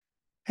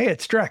Hey,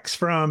 it's Drex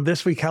from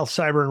This Week Health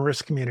Cyber and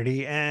Risk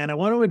Community, and I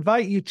want to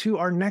invite you to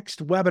our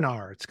next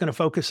webinar. It's going to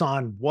focus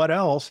on what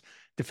else?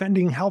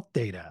 Defending health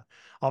data.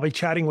 I'll be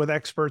chatting with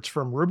experts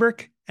from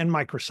Rubrik and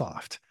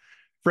Microsoft.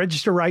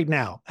 Register right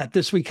now at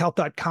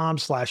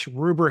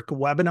thisweekhealth.com/Rubrik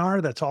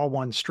webinar. That's all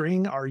one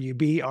string,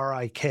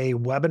 RUBRIK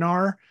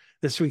webinar,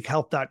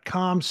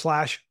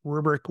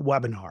 thisweekhealth.com/Rubrik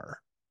webinar.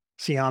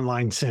 See you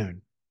online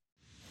soon.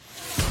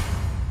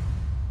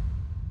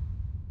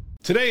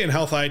 Today in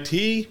Health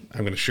IT,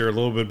 I'm going to share a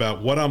little bit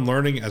about what I'm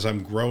learning as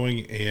I'm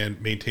growing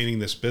and maintaining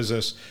this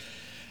business.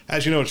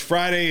 As you know, it's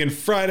Friday, and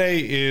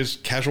Friday is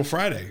Casual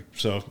Friday.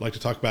 So I'd like to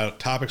talk about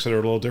topics that are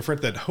a little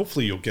different that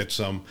hopefully you'll get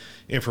some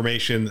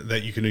information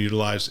that you can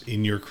utilize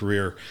in your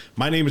career.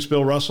 My name is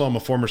Bill Russell. I'm a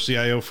former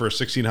CIO for a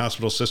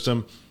 16-hospital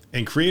system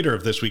and creator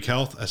of This Week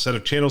Health, a set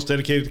of channels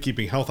dedicated to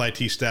keeping health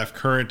IT staff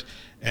current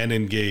and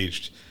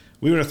engaged.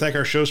 We want to thank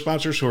our show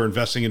sponsors who are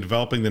investing in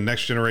developing the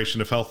next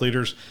generation of health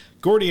leaders: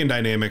 Gordian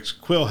Dynamics,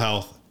 Quill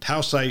Health,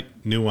 Tausight,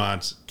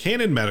 Nuance,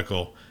 Canon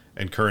Medical,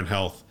 and Current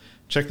Health.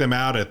 Check them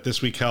out at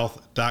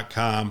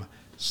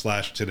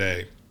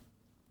thisweekhealth.com/today.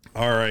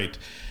 All right.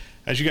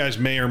 As you guys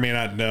may or may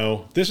not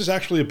know, this is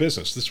actually a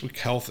business. This Week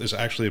Health is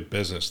actually a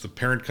business. The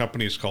parent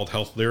company is called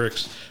Health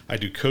Lyrics. I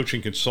do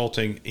coaching,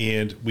 consulting,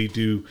 and we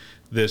do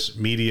this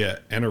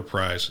media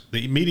enterprise.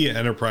 The media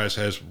enterprise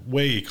has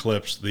way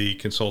eclipsed the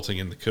consulting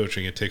and the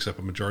coaching. It takes up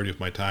a majority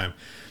of my time.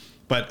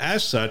 But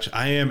as such,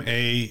 I am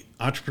an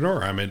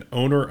entrepreneur. I'm an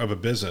owner of a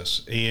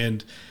business.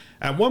 And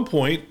at one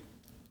point,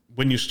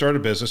 when you start a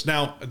business,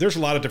 now there's a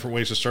lot of different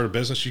ways to start a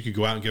business. You could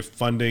go out and get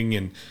funding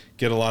and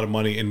get a lot of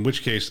money, in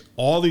which case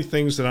all the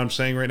things that I'm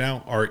saying right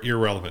now are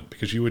irrelevant,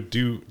 because you would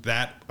do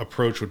that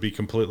approach would be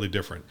completely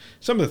different.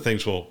 Some of the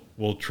things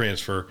will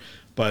transfer,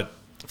 but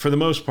for the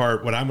most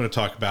part, what I'm going to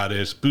talk about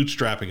is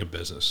bootstrapping a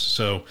business.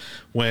 So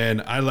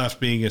when I left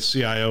being a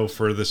CIO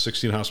for the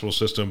 16 hospital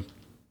system,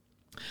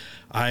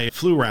 I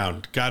flew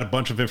around, got a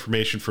bunch of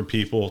information from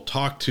people,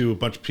 talked to a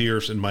bunch of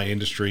peers in my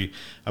industry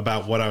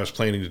about what I was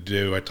planning to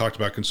do. I talked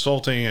about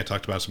consulting. I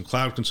talked about some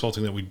cloud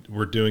consulting that we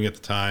were doing at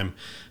the time,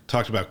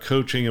 talked about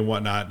coaching and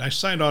whatnot. And I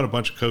signed on a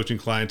bunch of coaching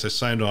clients. I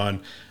signed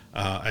on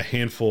a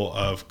handful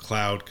of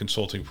cloud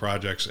consulting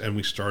projects, and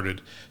we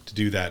started to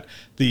do that.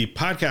 The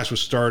podcast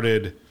was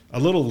started a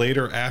little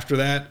later after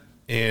that,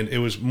 and it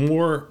was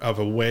more of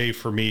a way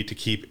for me to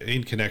keep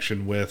in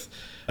connection with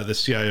the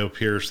CIO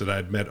peers that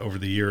I'd met over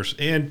the years,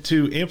 and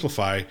to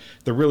amplify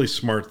the really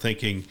smart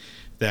thinking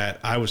that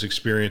I was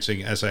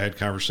experiencing as I had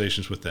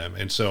conversations with them.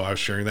 And so I was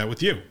sharing that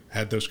with you,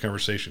 had those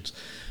conversations.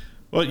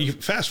 Well, you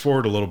fast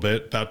forward a little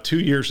bit, about 2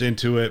 years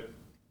into it,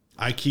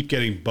 I keep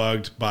getting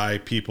bugged by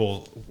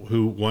people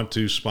who want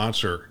to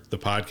sponsor the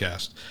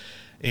podcast.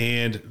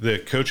 And the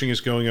coaching is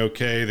going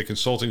okay, the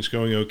consulting is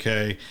going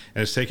okay,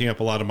 and it's taking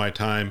up a lot of my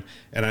time.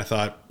 And I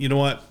thought, you know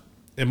what?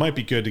 It might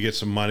be good to get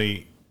some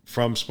money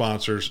from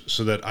sponsors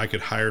so that I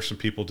could hire some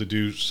people to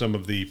do some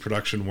of the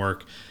production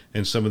work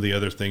and some of the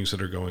other things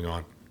that are going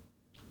on.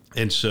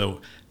 And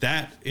so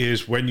that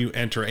is when you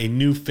enter a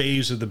new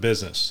phase of the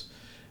business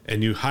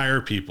and you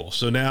hire people.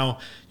 So now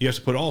you have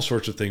to put all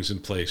sorts of things in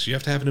place. You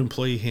have to have an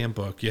employee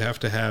handbook. You have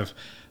to have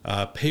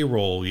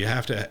payroll. You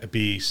have to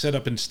be set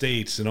up in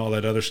states and all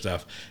that other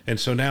stuff. And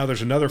so now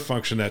there's another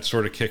function that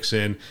sort of kicks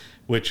in,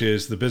 which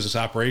is the business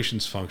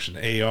operations function,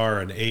 AR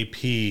and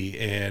AP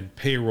and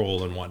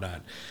payroll and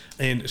whatnot.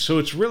 And so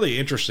it's really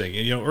interesting.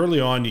 And, early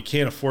on, you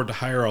can't afford to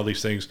hire all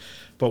these things.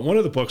 But one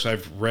of the books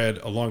I've read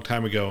a long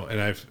time ago,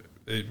 and I've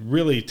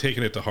really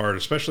taken it to heart,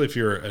 especially if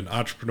you're an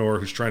entrepreneur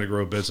who's trying to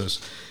grow a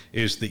business,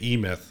 is the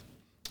E-Myth.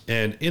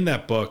 And in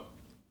that book,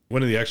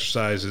 one of the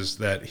exercises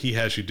that he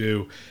has you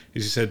do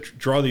is he said,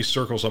 draw these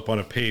circles up on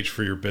a page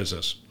for your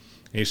business.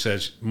 And he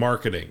says,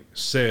 marketing,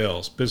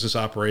 sales, business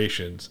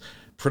operations,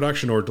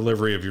 production or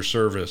delivery of your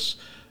service,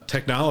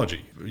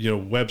 technology,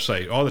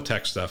 website, all the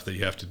tech stuff that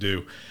you have to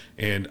do.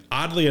 And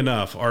oddly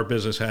enough, our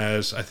business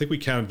has, I think we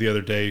counted the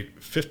other day,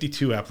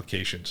 52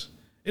 applications.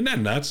 Isn't that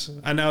nuts?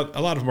 I know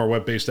a lot of them are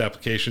web-based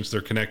applications.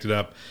 They're connected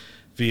up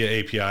via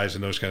APIs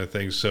and those kind of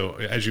things. So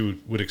as you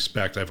would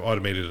expect, I've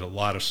automated a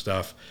lot of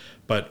stuff,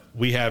 but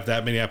we have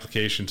that many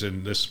applications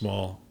in this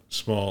small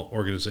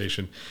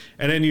organization.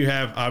 And then you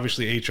have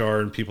obviously HR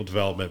and people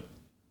development.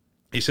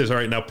 He says, all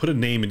right, now put a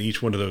name in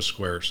each one of those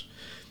squares.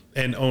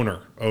 And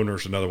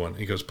owner's another one.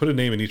 He goes, put a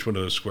name in each one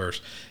of those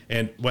squares.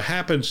 And what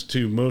happens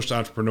to most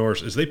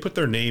entrepreneurs is they put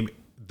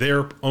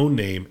their own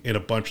name in a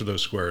bunch of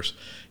those squares.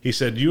 He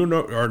said, you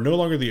are no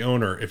longer the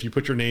owner. If you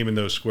put your name in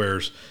those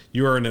squares,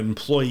 you are an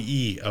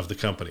employee of the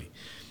company.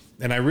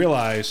 And I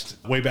realized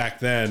way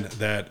back then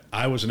that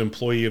I was an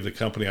employee of the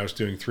company. I was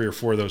doing 3 or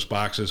 4 of those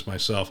boxes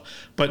myself.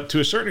 But to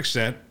a certain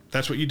extent,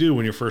 that's what you do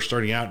when you're first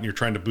starting out and you're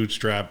trying to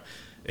bootstrap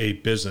a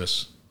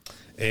business.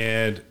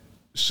 And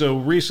so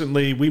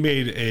recently we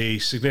made a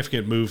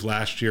significant move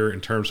last year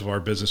in terms of our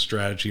business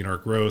strategy and our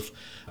growth.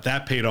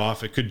 That paid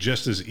off. It could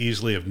just as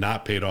easily have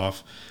not paid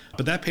off,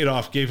 but that paid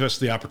off, gave us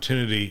the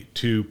opportunity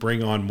to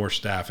bring on more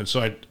staff. And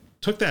so I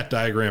took that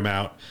diagram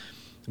out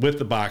with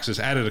the boxes,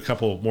 added a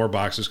couple more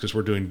boxes because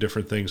we're doing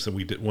different things than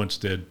we once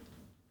did.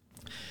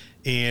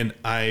 And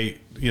I,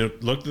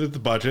 looked at the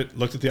budget,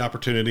 looked at the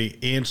opportunity,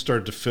 and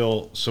started to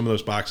fill some of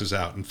those boxes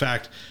out. In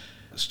fact,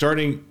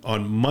 starting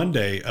on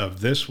Monday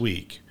of this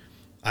week,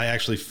 I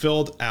actually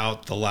filled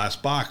out the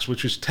last box,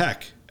 which is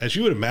tech. As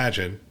you would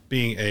imagine,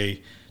 being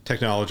a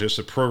technologist,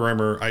 a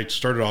programmer, I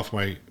started off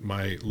my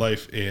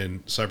life in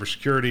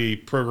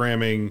cybersecurity,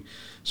 programming,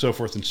 so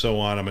forth and so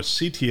on. I'm a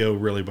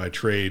CTO really by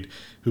trade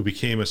who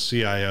became a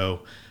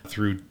CIO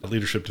through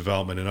leadership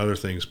development and other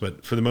things.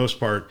 But for the most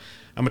part,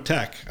 I'm a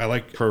tech. I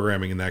like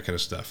programming and that kind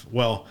of stuff.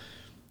 Well,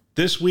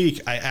 this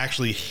week I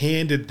actually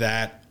handed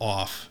that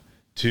off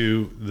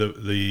to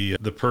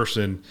the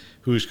person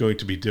who's going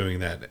to be doing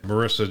that.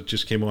 Marissa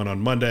just came on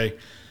Monday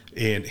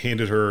and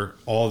handed her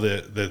all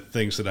the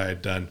things that I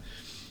had done.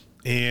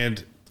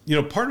 And,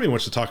 part of me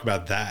wants to talk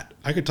about that.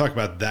 I could talk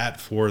about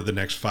that for the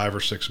next 5 or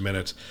 6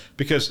 minutes,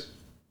 because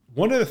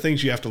one of the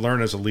things you have to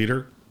learn as a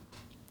leader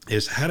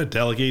is how to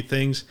delegate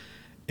things,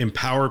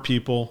 empower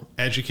people,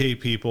 educate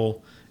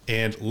people,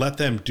 and let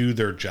them do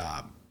their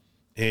job.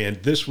 And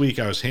this week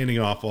I was handing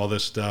off all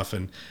this stuff.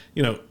 And,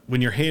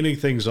 when you're handing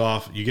things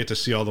off, you get to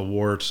see all the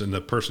warts, and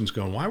the person's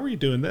going, why were you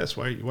doing this?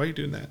 Why are you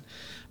doing that?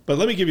 But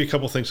let me give you a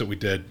couple things that we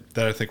did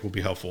that I think will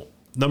be helpful.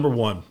 Number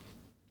one,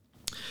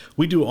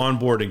 we do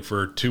onboarding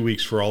for 2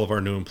 weeks for all of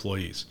our new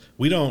employees.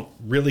 We don't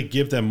really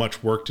give them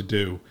much work to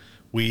do.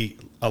 We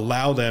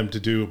allow them to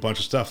do a bunch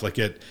of stuff, like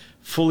get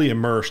fully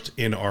immersed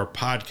in our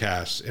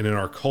podcasts and in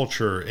our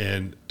culture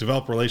and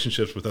develop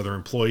relationships with other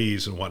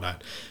employees and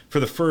whatnot for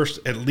the first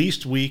at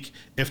least week,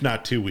 if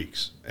not 2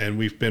 weeks. And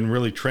we've been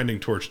really trending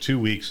towards 2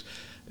 weeks.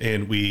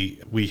 And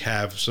we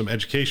have some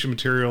education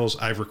materials.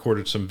 I've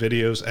recorded some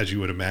videos, as you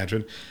would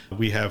imagine.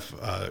 We have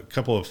a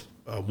couple of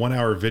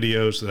 1-hour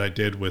videos that I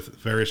did with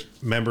various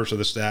members of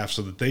the staff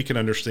so that they can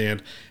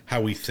understand how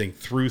we think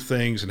through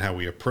things and how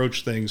we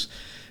approach things.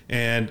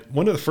 And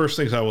one of the first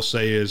things I will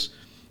say is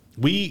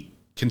we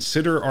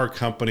consider our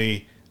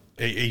company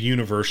a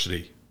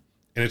university.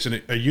 And it's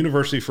a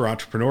university for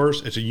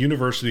entrepreneurs. It's a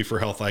university for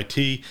health IT.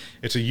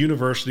 It's a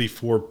university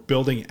for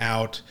building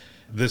out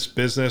this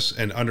business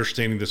and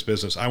understanding this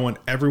business. I want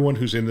everyone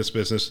who's in this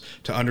business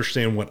to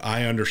understand what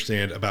I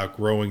understand about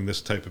growing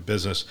this type of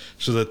business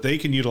so that they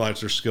can utilize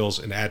their skills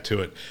and add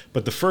to it.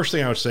 But the first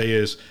thing I would say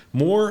is,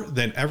 more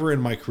than ever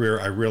in my career,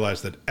 I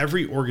realized that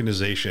every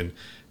organization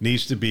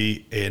needs to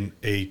be in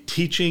a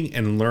teaching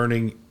and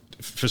learning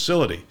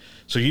facility.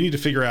 So you need to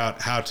figure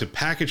out how to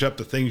package up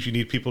the things you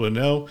need people to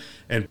know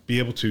and be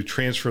able to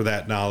transfer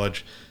that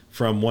knowledge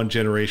from one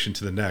generation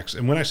to the next.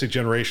 And when I say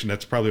generation,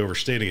 that's probably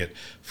overstating it,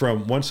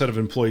 from one set of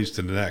employees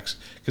to the next.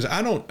 Because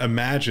I don't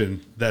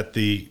imagine that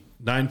the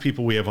 9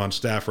 people we have on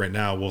staff right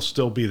now will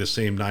still be the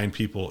same 9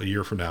 people a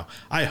year from now.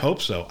 I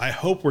hope so. I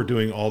hope we're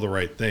doing all the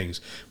right things.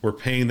 We're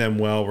paying them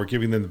well. We're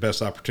giving them the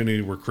best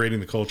opportunity. We're creating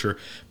the culture.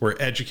 We're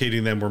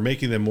educating them. We're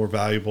making them more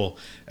valuable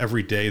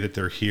every day that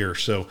they're here.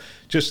 So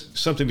just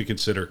something to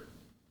consider.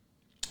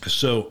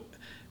 So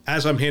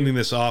as I'm handing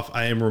this off,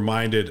 I am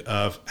reminded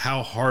of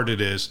how hard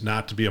it is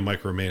not to be a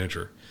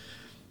micromanager.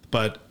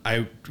 But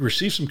I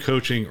received some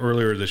coaching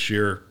earlier this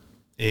year,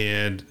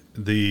 and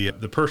the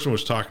person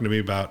was talking to me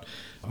about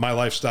my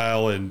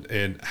lifestyle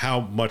and how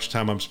much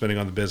time I'm spending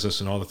on the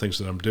business and all the things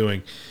that I'm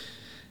doing.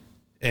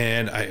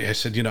 And I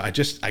said,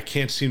 I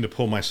can't seem to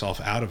pull myself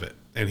out of it.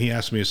 And he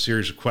asked me a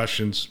series of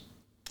questions,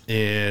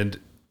 and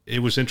it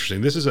was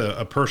interesting. This is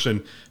a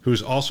person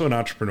who's also an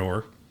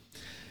entrepreneur,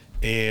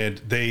 and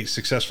they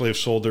successfully have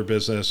sold their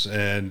business,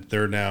 and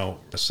they're now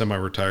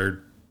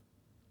semi-retired.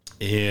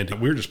 And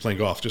we were just playing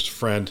golf, just a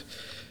friend.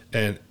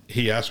 And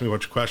he asked me a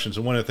bunch of questions.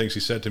 And one of the things he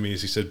said to me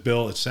is, he said,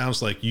 Bill, it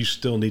sounds like you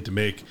still need to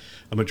make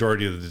a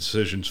majority of the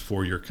decisions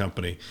for your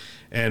company.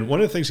 And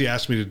one of the things he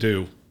asked me to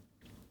do,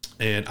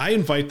 and I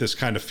invite this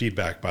kind of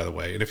feedback, by the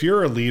way. And if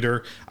you're a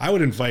leader, I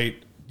would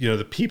invite,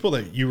 the people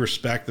that you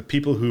respect, the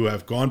people who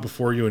have gone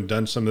before you and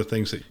done some of the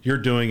things that you're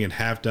doing and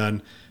have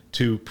done,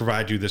 to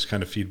provide you this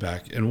kind of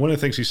feedback. And one of the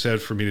things he said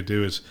for me to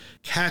do is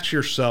catch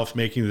yourself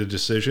making the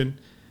decision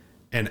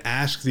and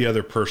ask the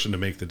other person to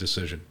make the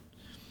decision.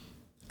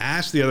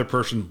 Ask the other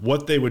person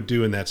what they would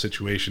do in that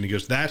situation. He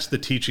goes, that's the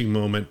teaching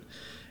moment.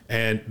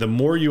 And the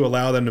more you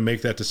allow them to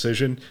make that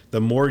decision,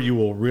 the more you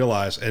will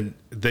realize, and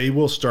they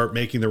will start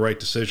making the right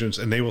decisions,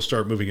 and they will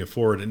start moving it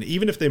forward. And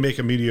even if they make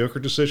a mediocre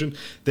decision,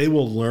 they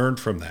will learn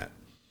from that.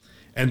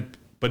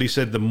 But he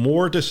said, the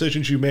more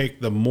decisions you make,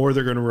 the more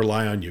they're going to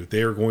rely on you.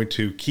 They are going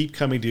to keep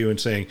coming to you and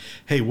saying,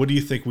 hey, what do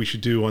you think we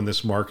should do on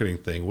this marketing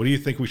thing? What do you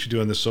think we should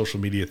do on this social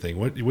media thing?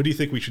 What do you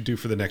think we should do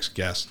for the next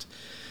guest?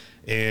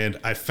 And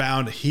I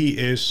found he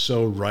is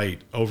so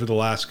right. Over the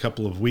last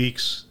couple of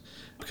weeks,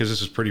 because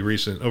this is pretty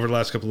recent, over the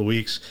last couple of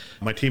weeks,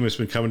 my team has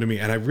been coming to me,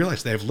 and I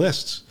realized they have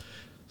lists.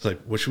 It's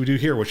like, what should we do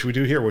here? What should we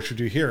do here? What should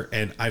we do here?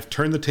 And I've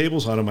turned the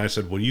tables on them. I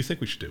said, what do you think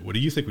we should do? What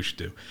do you think we should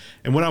do?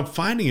 And what I'm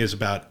finding is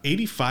about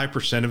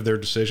 85% of their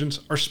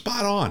decisions are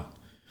spot on.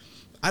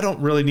 I don't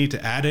really need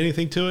to add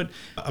anything to it.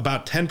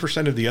 About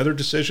 10% of the other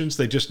decisions,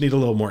 they just need a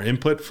little more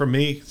input from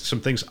me. Some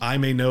things I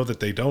may know that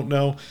they don't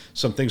know,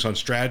 some things on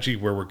strategy,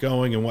 where we're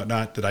going and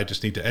whatnot, that I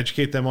just need to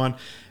educate them on.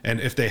 And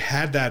if they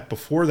had that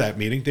before that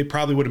meeting, they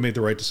probably would have made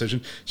the right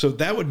decision. So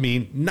that would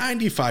mean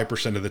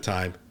 95% of the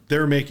time,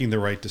 they're making the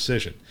right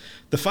decision.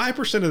 The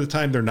 5% of the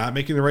time they're not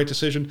making the right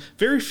decision,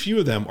 very few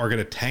of them are going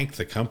to tank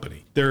the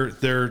company.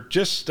 They're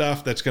just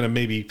stuff that's going to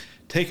maybe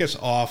take us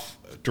off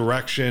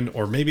direction,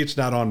 or maybe it's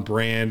not on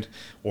brand,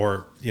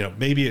 or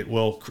maybe it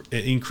will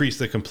increase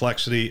the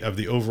complexity of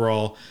the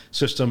overall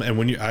system. And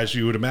when you, as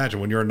you would imagine,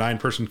 when you're a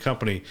 9-person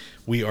company,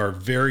 we are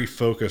very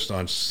focused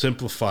on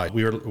simplified.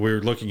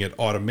 We're looking at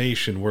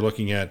automation. We're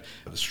looking at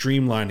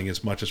streamlining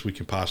as much as we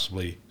can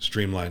possibly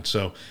streamline.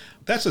 So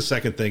that's the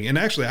second thing. And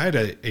actually, I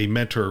had a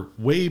mentor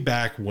way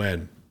back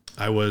when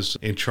I was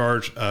in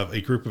charge of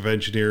a group of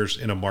engineers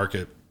in a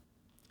market.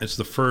 It's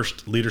the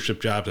first leadership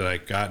job that I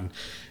gotten.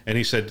 And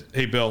he said,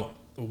 "Hey, Bill,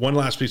 one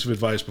last piece of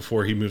advice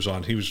before he moves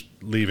on." He was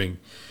leaving.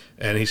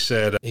 And he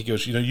said, he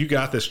goes, "You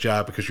got this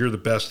job because you're the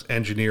best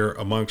engineer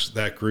amongst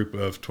that group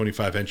of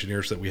 25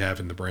 engineers that we have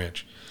in the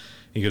branch."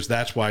 He goes,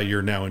 "That's why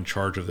you're now in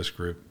charge of this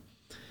group."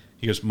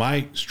 He goes,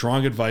 "My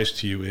strong advice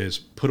to you is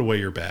put away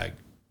your bag.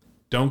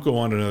 Don't go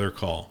on another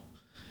call."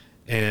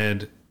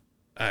 And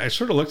I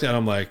sort of looked at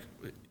him like,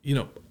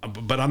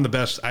 but I'm the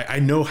best. I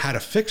know how to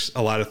fix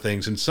a lot of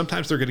things, and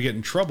sometimes they're going to get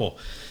in trouble.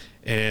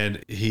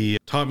 And he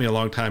taught me a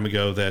long time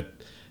ago that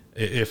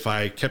if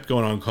I kept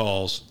going on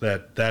calls,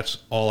 that's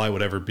all I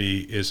would ever be,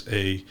 is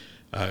a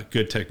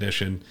good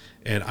technician.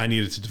 And I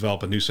needed to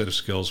develop a new set of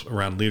skills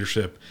around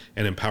leadership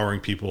and empowering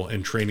people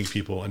and training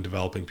people and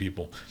developing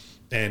people.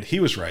 And he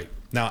was right.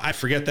 Now, I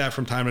forget that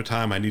from time to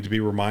time. I need to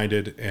be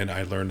reminded, and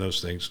I learn those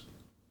things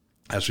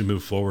as we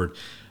move forward.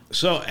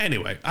 So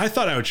anyway, I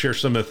thought I would share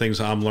some of the things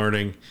I'm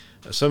learning,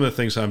 some of the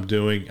things I'm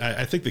doing.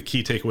 I think the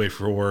key takeaway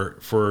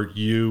for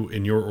you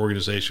and your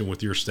organization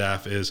with your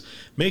staff is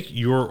make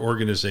your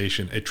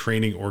organization a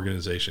training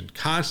organization,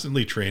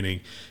 constantly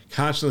training,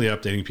 constantly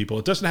updating people.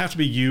 It doesn't have to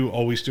be you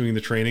always doing the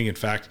training. In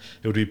fact,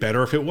 it would be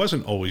better if it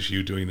wasn't always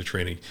you doing the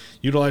training.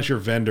 Utilize your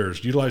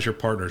vendors, utilize your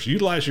partners,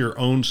 utilize your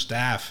own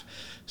staff.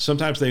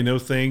 Sometimes they know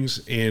things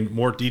in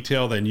more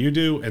detail than you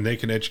do, and they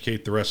can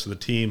educate the rest of the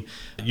team.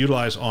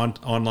 Utilize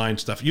online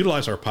stuff.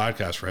 Utilize our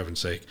podcast, for heaven's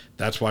sake.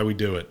 That's why we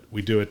do it.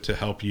 We do it to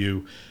help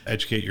you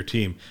educate your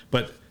team.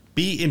 But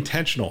be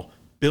intentional.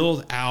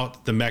 Build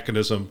out the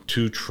mechanism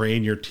to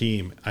train your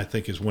team, I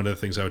think, is one of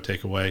the things I would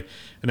take away.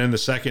 And then the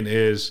second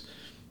is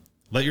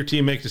let your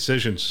team make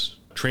decisions.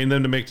 Train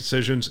them to make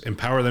decisions,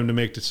 empower them to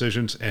make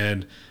decisions,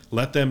 and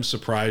let them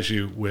surprise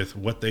you with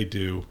what they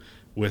do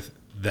with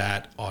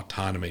that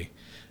autonomy.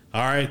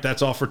 All right,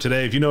 that's all for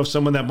today. If you know of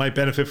someone that might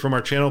benefit from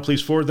our channel,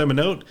 please forward them a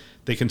note.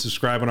 They can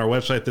subscribe on our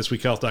website,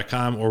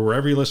 thisweekhealth.com, or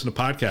wherever you listen to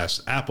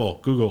podcasts, Apple,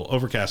 Google,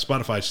 Overcast,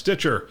 Spotify,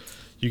 Stitcher.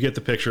 You get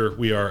the picture.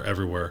 We are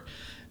everywhere.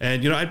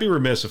 And, I'd be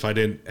remiss if I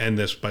didn't end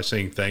this by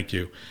saying thank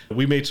you.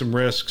 We made some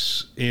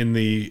risks in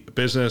the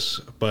business,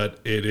 but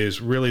it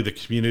is really the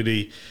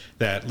community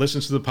that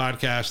listens to the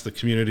podcast, the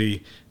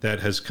community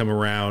that has come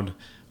around,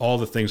 all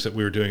the things that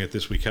we were doing at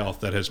This Week Health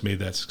that has made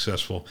that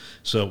successful.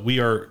 So we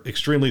are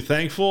extremely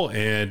thankful,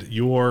 and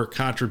your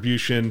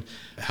contribution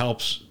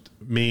helps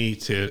me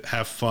to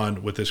have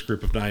fun with this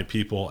group of 9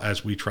 people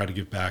as we try to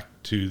give back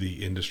to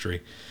the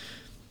industry.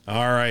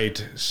 All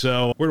right,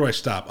 so where do I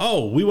stop?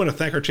 Oh, we want to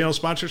thank our channel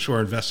sponsors who are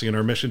investing in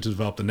our mission to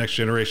develop the next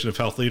generation of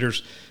health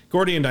leaders: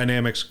 Gordian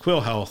Dynamics,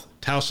 Quill Health,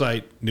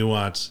 Tausight,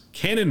 Nuance,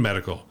 Canon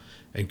Medical,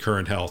 and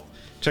Current Health.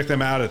 Check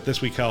them out at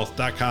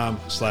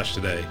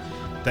thisweekhealth.com/today.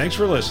 Thanks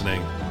for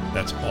listening.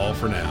 That's all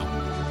for now.